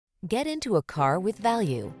Get into a car with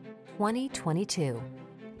value. 2022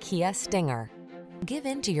 Kia Stinger. Give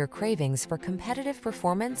in to your cravings for competitive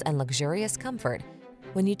performance and luxurious comfort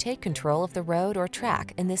when you take control of the road or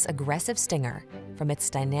track in this aggressive Stinger. From its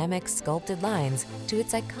dynamic, sculpted lines to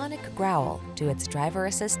its iconic growl to its driver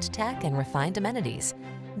assist tech and refined amenities,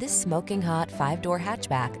 this smoking hot 5-door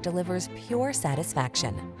hatchback delivers pure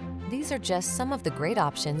satisfaction. These are just some of the great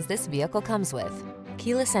options this vehicle comes with: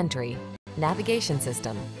 keyless entry, navigation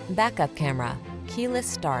system, backup camera, keyless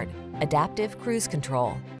start, adaptive cruise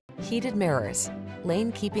control, heated mirrors,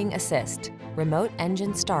 lane keeping assist, remote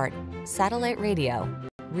engine start, satellite radio,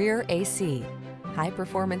 rear AC.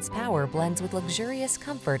 High-performance power blends with luxurious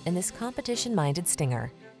comfort in this competition-minded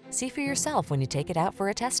Stinger. See for yourself when you take it out for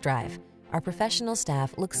a test drive. Our professional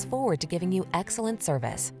staff looks forward to giving you excellent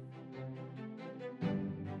service.